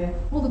persevere,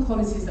 all the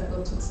qualities that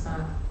God talks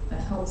about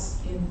that helps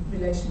in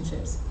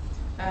relationships.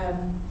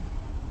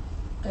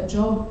 A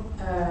job,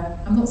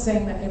 I'm not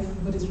saying that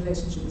everybody's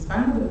relationship is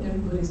bad or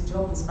everybody's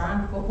job is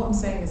bad, but what I'm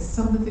saying is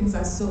some of the things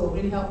I saw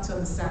really helped to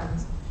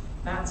understand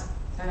that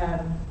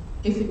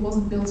if it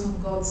wasn't built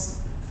on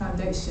God's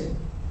foundation,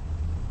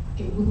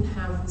 it wouldn't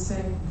have the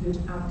same good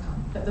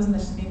outcome. That doesn't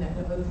necessarily mean that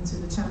they're open to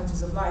the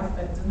challenges of life,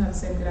 but it doesn't have the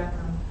same good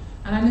outcome.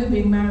 And I know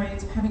being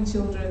married, having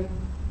children,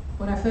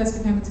 when I first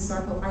became a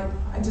disciple,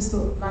 I just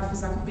thought life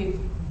was like a big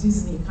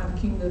Disney kind of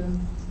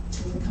kingdom.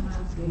 Children come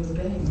out, they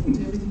obey,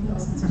 do everything they're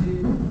asked to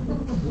do,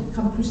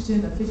 become a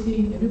Christian at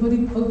 15,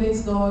 everybody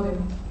obeys God and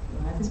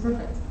life is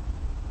perfect.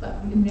 But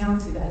in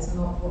reality, that is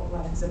not what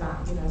life is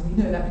about. We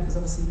know that because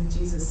obviously with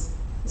Jesus,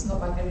 it's not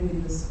like everybody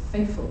was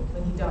faithful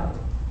when he died.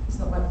 It's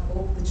not like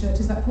all the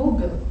churches that Paul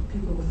built,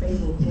 people were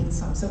faithful all the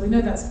time. So we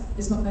know that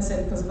it's not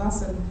necessarily because of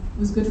us, and it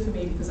was good for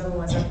me because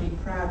otherwise I'd be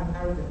proud and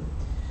arrogant.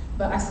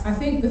 But I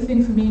think the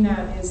thing for me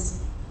now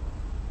is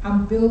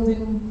I'm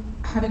building,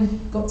 having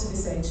got to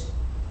this age,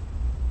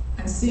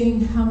 and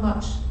seeing how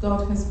much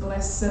God has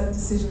blessed certain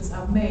decisions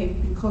I've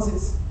made because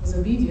it was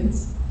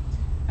obedience.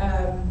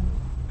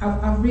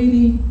 I've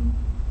really,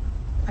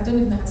 I don't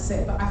even know how to say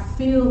it, but I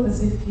feel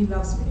as if he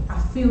loves me. I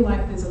feel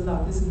like there's a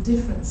love, there's a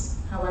difference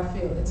how I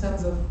feel in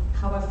terms of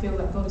how I feel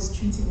that God is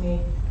treating me,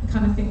 the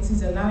kind of things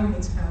he's allowing me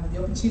to have,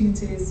 the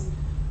opportunities,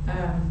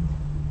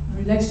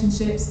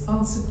 relationships,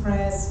 answered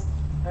prayers.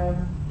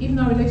 Even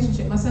our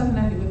relationship, myself and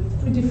Andy, we're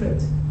very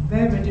different,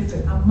 very, very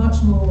different. I'm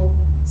much more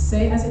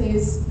say as it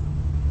is.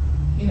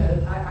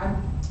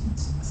 I'm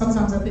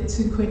sometimes a bit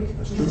too quick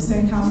with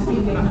saying how I'm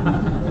feeling,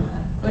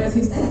 whereas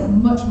he's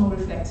much more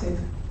reflective.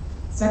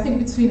 So I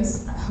think between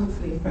us,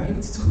 hopefully, we're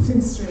able to talk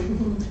things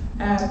through.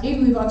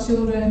 Even with our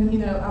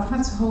children, I've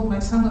had to hold my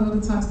tongue a lot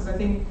of times because I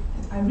think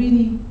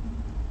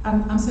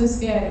I'm so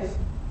scared of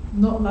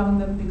not loving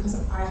them because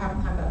I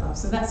haven't had that love.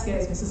 So that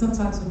scares me. So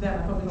sometimes with them,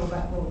 I probably hold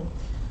back more.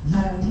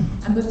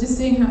 But just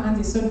seeing how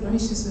Andy is so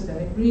gracious with them,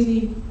 it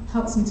really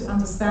helps me to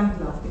understand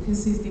love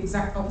because he's the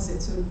exact opposite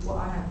to what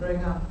I had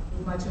growing up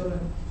with my children.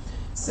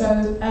 So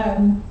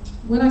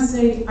when I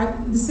say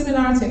the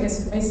similarity, I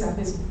guess, with ASAP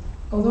is,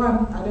 although I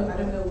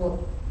don't know what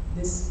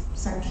this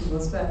sanctuary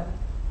was, but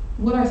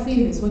what I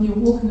feel is when you're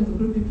walking with a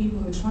group of people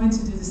who are trying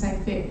to do the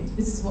same thing,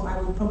 this is what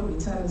I would probably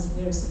term as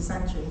nearest to the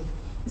sanctuary,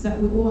 is that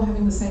we're all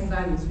having the same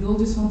values. We all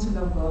just want to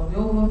love God. We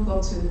all want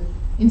God to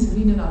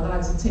intervene in our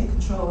lives and take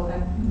control,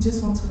 and we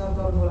just want to love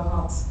God with all our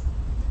hearts.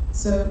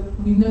 So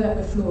we know that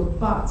we're flawed,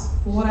 but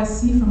for what I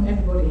see from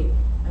everybody,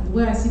 and and the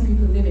way I see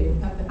people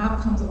living and the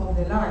outcomes of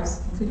their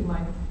lives, including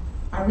mine,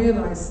 I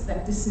realise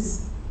that this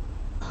is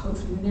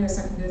hopefully the nearest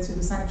I can go to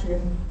the sanctuary.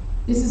 And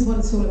this is what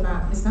it's all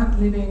about. It's about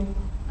living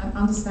and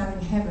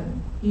understanding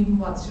heaven, even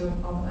whilst you're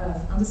on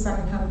earth,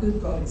 understanding how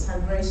good God is, how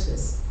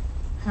gracious,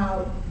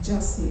 how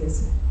just He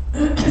is.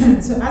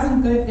 So as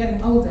I'm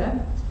getting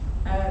older,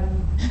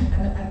 and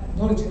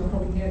acknowledging I'm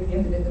probably near the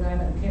end of it than I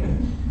am at the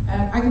beginning,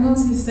 I can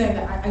honestly say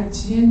that I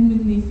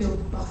genuinely feel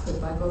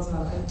buffered by God's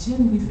love. I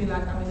genuinely feel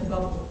like I'm in a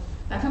bubble.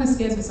 That kind of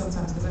scares me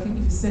sometimes, because I think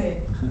if you say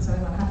it,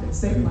 something might happen.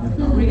 Say it, you might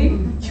think, oh really?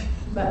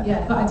 But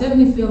yeah, but I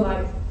definitely feel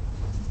like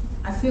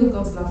I feel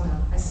God's love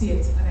now. I see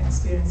it and I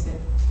experience it.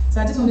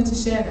 So I just wanted to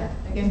share that.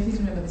 Again, please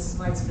remember this is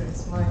my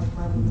experience, my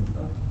walk with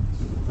God.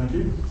 Thank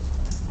you.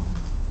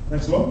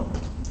 Thanks a lot.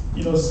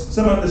 You know,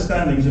 some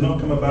understandings do not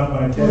come about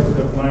by carefully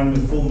applying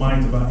the full might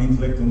of our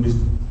intellect and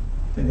wisdom.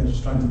 I think I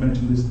was trying to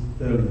mention this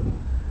earlier.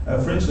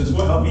 For instance,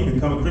 what helped me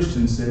become a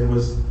Christian, say,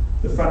 was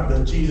the fact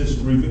that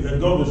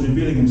God was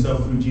revealing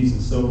Himself through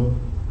Jesus. So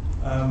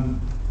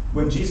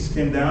when Jesus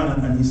came down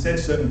and He said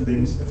certain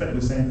things,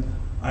 effectively saying,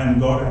 I am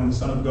God, I am the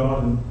Son of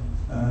God,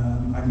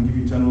 and I can give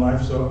you eternal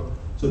life. So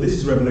this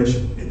is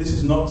revelation. This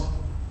is not,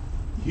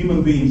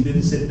 human beings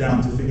didn't sit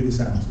down to figure this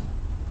out.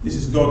 This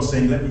is God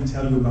saying, let me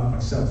tell you about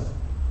myself.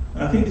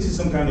 And I think this is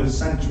some kind of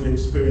sanctuary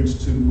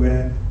experience too,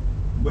 where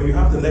you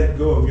have to let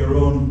go of your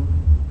own,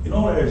 in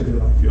all areas of your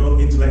life, your own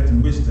intellect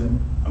and wisdom,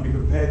 and be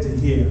prepared to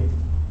hear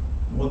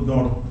what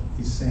God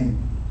is saying.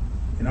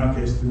 In our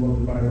case, through what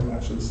the Bible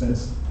actually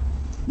says.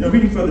 You know,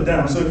 reading further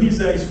down, so he's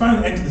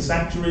finally entered the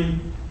sanctuary,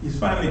 he's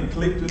finally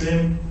clicked with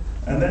Him,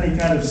 and then he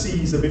kind of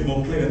sees a bit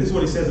more clearly. This is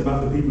what he says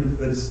about the people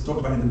that is talked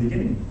about in the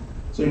beginning.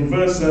 So in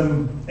verse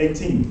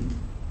 18,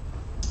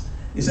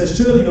 he says,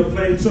 surely you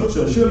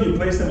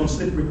placed them on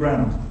slippery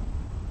ground.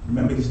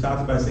 Remember, he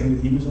started by saying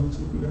that he was on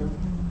slippery ground.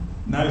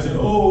 Now he's saying,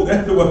 oh,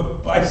 that's the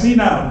one. I see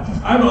now.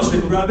 I'm on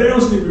slippery ground. They're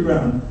on slippery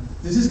ground.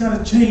 There's this kind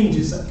of change.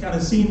 It's kind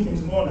of seeing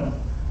things more now.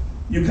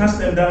 You cast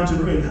them down to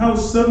ruin. How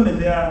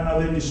suddenly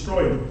are they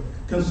destroyed,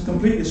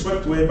 completely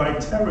swept away by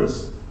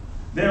terrors.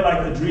 They're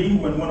like a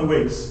dream when one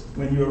awakes.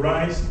 When you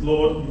arise,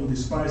 Lord, you will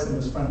despise them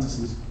as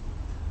fantasies.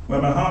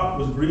 When my heart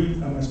was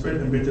grieved and my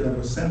spirit embittered, I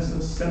was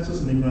senseless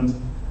and ignorant.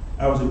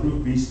 I was a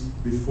brute beast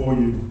before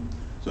you.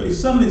 So he's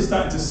suddenly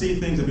starting to see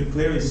things a bit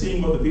clearer. He's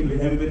seeing what the people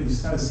he envied. He's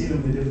starting to see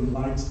them in a different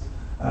light.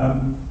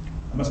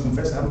 I must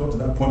confess, I haven't got to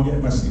that point yet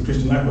in my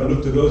Christian life, but I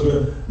looked at those who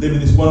are living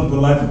this wonderful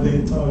life and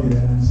thinking, oh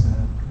yeah, that's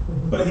sad.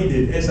 But he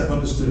did. Esau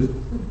understood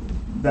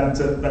that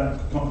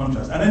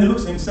contrast. And then he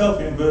looks at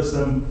himself in verse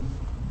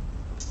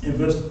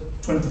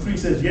 23,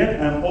 says, yet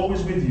I am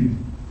always with you.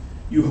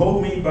 You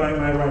hold me by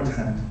my right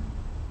hand.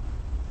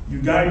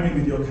 You guide me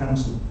with your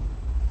counsel.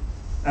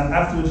 And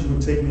afterwards you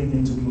will take me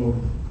into glory.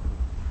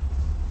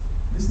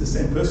 This is the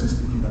same person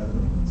speaking, by the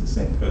way. It's the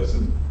same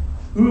person.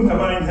 Whom have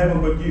I in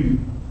heaven but you?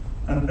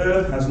 And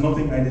earth has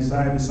nothing I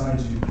desire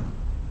besides you.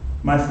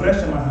 My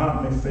flesh and my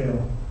heart may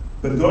fail,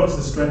 but God is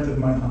the strength of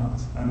my heart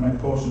and my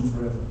portion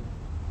forever.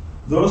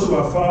 Those who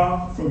are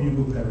far from you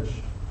will perish.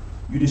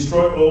 You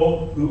destroy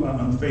all who are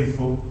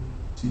unfaithful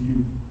to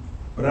you.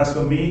 But as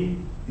for me,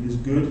 it is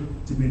good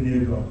to be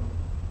near God.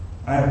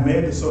 I have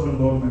made the sovereign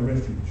Lord my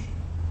refuge.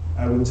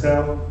 I will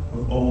tell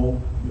of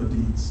all your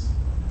deeds.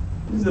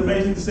 This is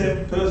amazing. The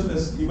same person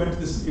as he went to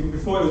this,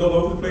 before he was all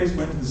over the place,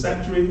 went to the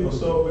sanctuary or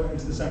so, went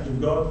into the sanctuary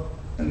of God,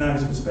 and now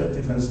his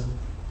perspective has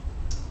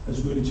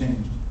really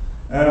changed.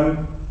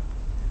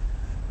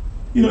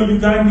 You know, you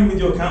guide me with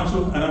your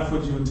counsel, and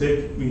afterwards you will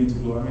take me into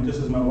glory. I mean, just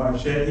as my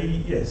wife shared,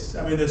 yes.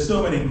 I mean, there's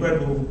so many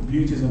incredible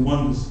beauties and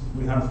wonders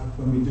we have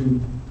when we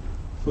do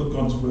put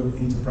God's word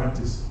into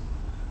practice.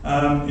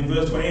 In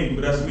verse 28,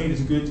 but as for me it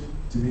is good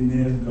to be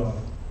near God.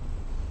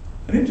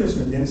 And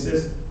interesting, at the end it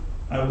says,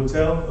 I will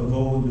tell of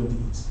all your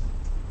deeds.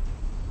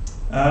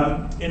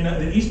 In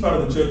the east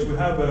part of the church, we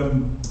have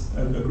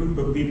a group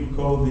of people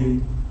called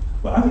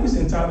I think it's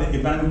entirely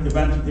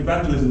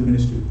evangelism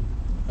ministry.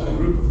 A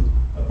group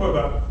of probably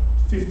about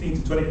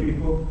 15 to 20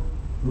 people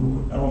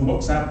who are on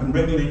WhatsApp and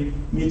regularly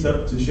meet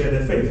up to share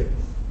their faith.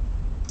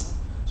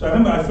 So I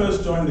remember I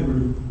first joined the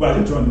group. Well, I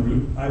didn't join the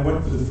group. I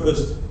went for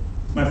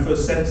my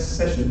first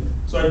session.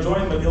 So I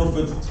joined my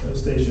Ilford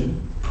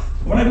station.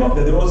 When I got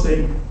there, they were all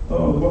saying,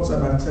 oh,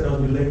 WhatsApp, I said I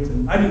would be late.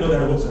 And I didn't know they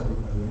had a WhatsApp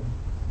group, by the way.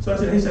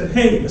 So he said,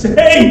 hey. I said,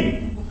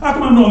 hey, how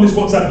come I'm not on this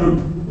WhatsApp group?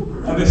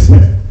 And they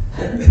said,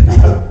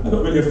 I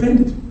got really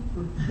offended.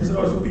 They said,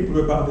 oh, it's for people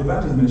who are part of the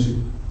evangelism ministry.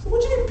 I said,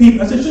 what do you mean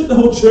people? I said, shouldn't the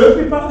whole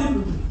church be part of it?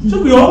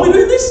 Shouldn't we all be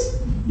doing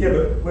this? Yeah,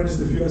 but where does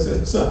the few? I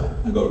said, so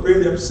I got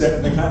really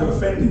upset and kind of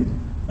offended.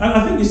 And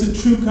I think it's a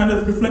true kind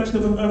of reflection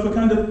of a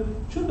kind of,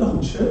 shouldn't the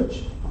whole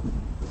church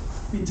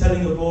be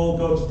telling of all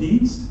God's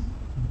deeds?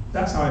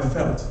 That's how I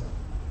felt.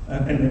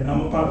 Anyway,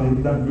 I'm a part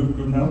of that group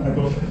now. I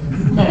got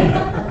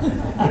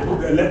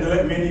they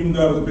let me in, even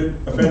though I was a bit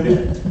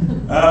offended.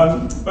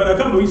 But a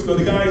couple of weeks ago,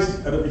 the guys,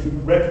 I don't know if you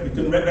can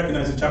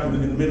recognize the chap in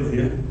the middle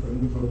here.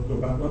 Go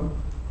back one.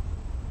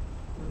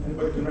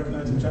 Anybody can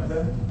recognize the chap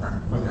there?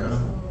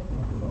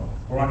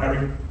 All right,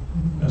 Harry.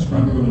 That's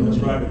right, brother, that's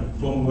right.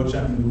 Former world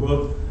champion of the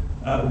world.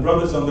 The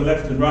brothers on the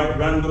left and right,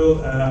 Randall,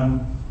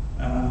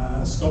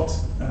 Scott,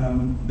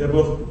 they're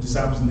both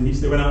disciples in the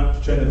East. They went out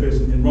to train their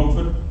first in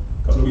Romford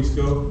a couple of weeks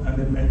ago, and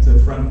they met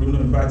Frank Bruno,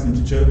 invited him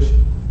to church.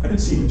 I didn't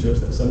see him in church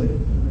that Sunday.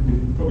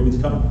 He probably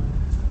didn't come.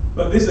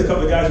 But this is a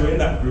couple of guys who were in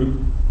that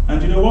group,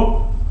 and you know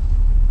what?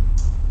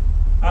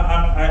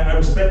 I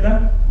respect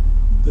that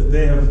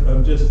they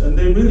have just, and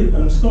they really,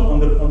 and Scott I'm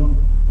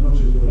not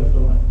sure if you're left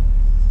or right.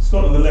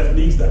 Scott on the left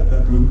leads that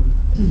group.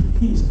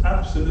 He's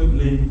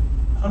absolutely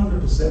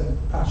 100%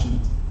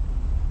 passionate.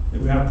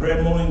 We have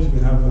prayer mornings, we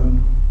have,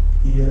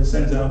 he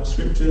sends out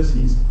scriptures,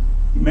 he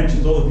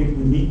mentions all the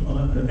people we meet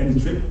on any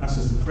trip, asks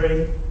us to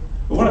pray.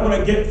 But what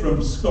I get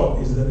from Scott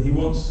is that he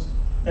wants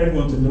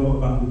everyone to know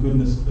about the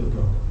goodness of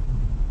God.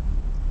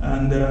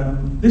 And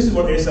this is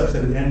what Asaph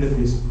said at the end of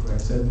his prayer.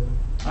 He said,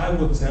 I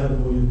will tell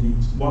of all your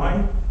deeds.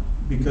 Why?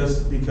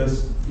 Because he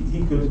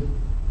could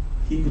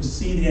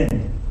see the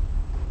end.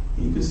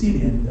 He could see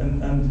the end.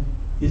 And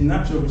his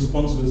natural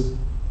response was,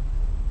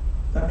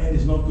 that end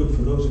is not good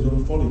for those who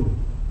don't follow you.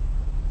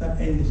 That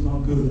end is not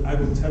good. I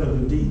will tell of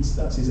your deeds.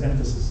 That's his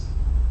emphasis.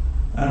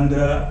 And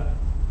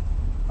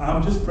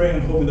I'm just praying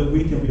and hoping that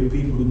we can be a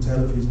people who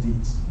tell of his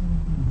deeds.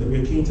 That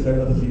we're keen to let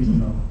other people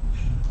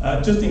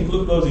know. Just in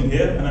closing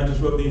here, and I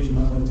just wrote these, you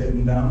might want to take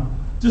them down.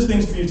 Just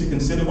things for you to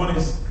consider. One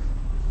is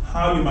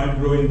how you might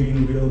grow in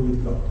being real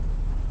with God.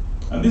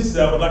 And this is,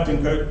 I would like to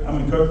encourage, I'm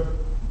encouraged,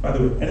 by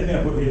the way, anything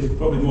I put here is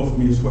probably more for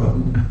me as well.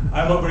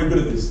 I'm not very good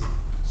at this.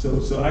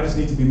 So I just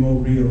need to be more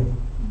real.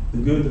 The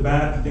good, the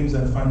bad, the things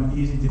that I find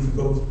easy,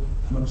 difficult,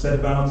 I'm upset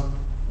about,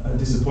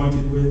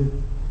 disappointed with.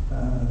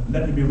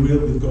 Let me be real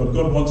with God.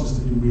 God wants us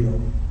to be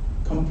real,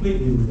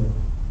 completely real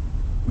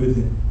with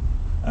Him.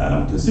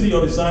 Consider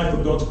your desire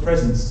for God's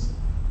presence.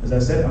 As I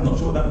said, I'm not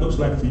sure what that looks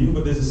like for you,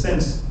 but there's a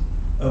sense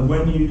of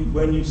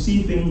when you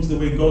see things the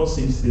way God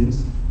sees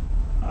things,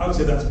 I would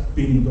say that's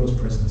being in God's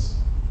presence.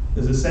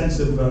 There's a sense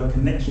of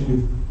connection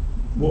with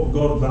what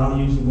God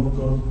values and what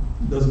God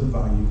doesn't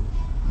value.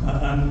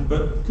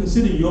 But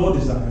consider your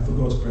desire for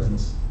God's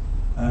presence.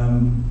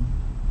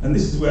 And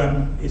this is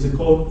where it's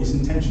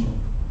intentional.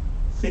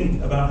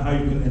 Think about how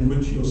you can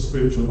enrich your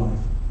spiritual life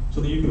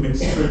so that you can make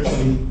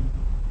spiritually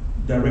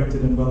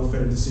directed and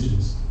well-fed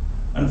decisions.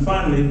 And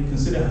finally,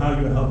 consider how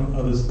you're helping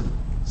others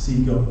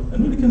see God.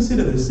 And really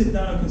consider this. Sit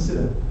down and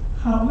consider,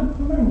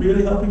 am I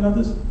really helping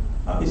others?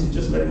 Is it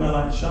just letting my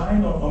light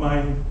shine, or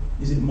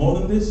is it more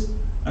than this?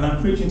 And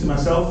I'm preaching to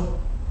myself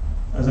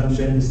as I'm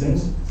sharing these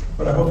things.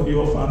 But I hope that you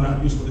all found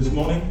that useful this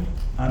morning,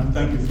 and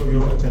thank you for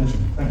your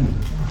attention. Thank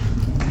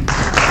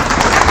you.